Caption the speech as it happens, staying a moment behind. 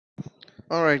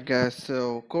Alright guys,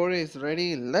 so Corey is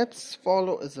ready. Let's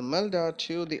follow Ismelda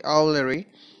to the Owlery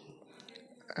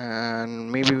and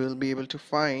maybe we'll be able to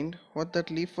find what that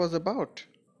leaf was about.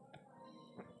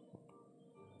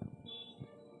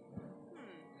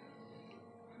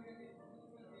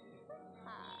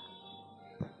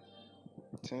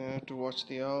 To watch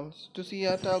the owls, to see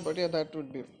at owl, but yeah, that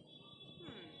would be...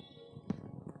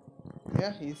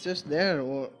 Yeah, he's just there.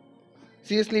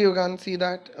 Seriously, you can't see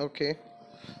that? Okay.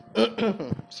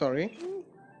 Sorry.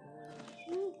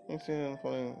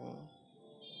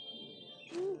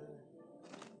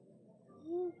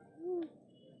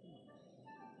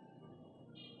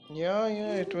 Yeah,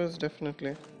 it was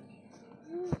definitely.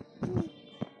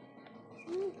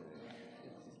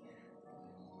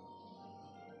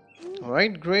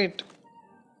 Alright, great.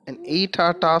 An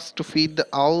 8-hour task to feed the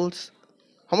owls.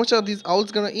 How much are these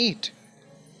owls gonna eat?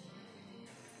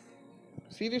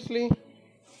 Seriously?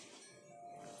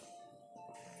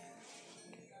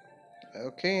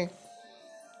 Okay.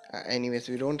 Anyways,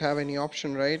 we don't have any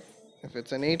option, right? If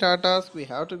it's an 8-hour task, we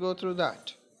have to go through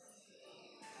that.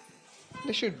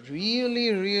 They should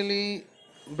really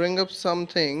bring up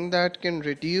something that can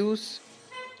reduce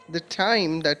the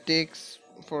time that takes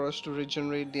for us to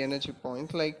regenerate the energy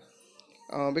points. Like,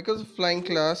 because of flying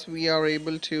class, we are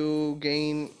able to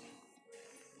gain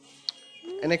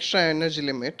an extra energy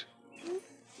limit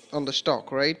on the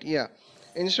stock, right? Yeah.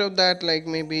 Instead of that, like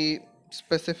maybe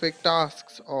specific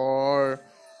tasks or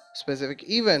specific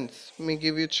events may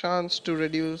give you a chance to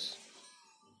reduce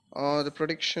the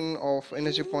prediction of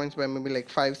energy points by maybe like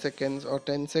 5 seconds or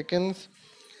 10 seconds.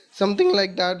 Something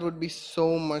like that would be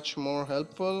so much more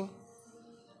helpful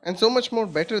and so much more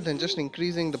better than just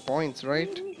increasing the points,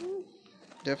 right?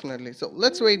 Definitely. So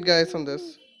let's wait guys on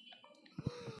this.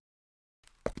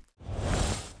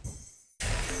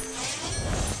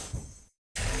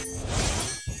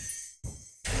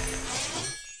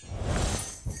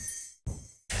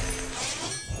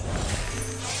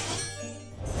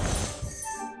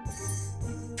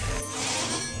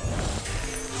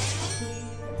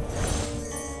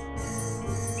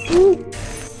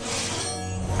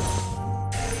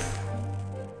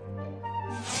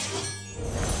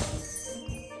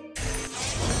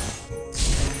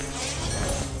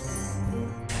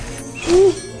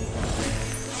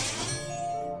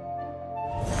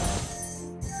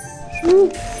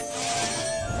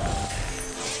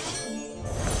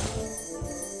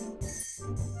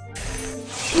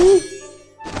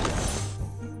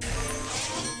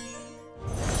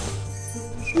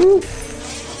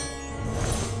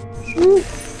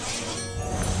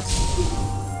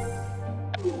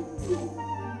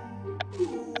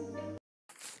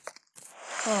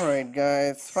 Alright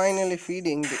guys, finally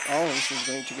feeding the owls is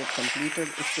going to get completed.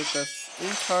 It took us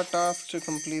 8-hour task to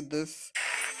complete this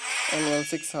and well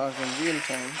 6 hours in real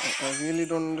time. I really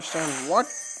don't understand why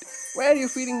are you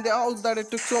feeding the owls that it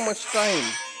took so much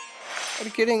time? Are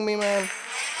you kidding me, man?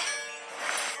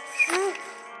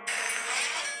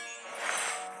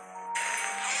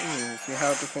 We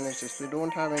have to finish this. We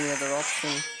don't have any other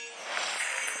option.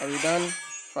 Are we done?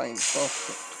 Fine,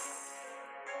 perfect.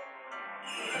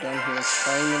 Done here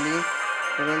finally.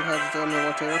 You don't have to tell me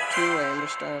what you're up to. I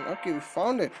understand. Okay, we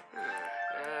found it.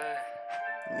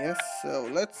 Yes, so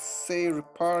let's say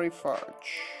Reparifarge.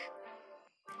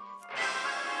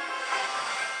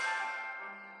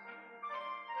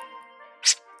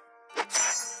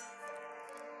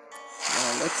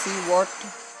 Now let's see what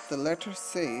the letter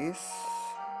says.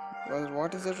 Well,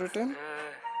 what is it written?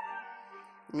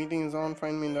 Meeting is on.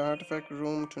 Find me in the artifact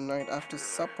room tonight after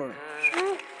supper.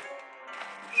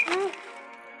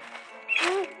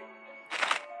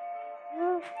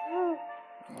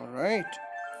 Alright.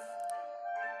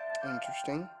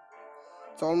 Interesting.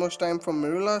 It's almost time for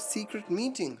Minerva's secret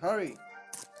meeting. Hurry.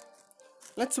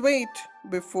 Let's wait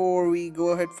before we go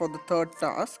ahead for the third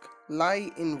task.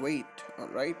 Lie in wait.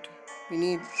 Alright. We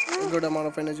need a good amount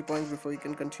of energy points before we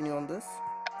can continue on this.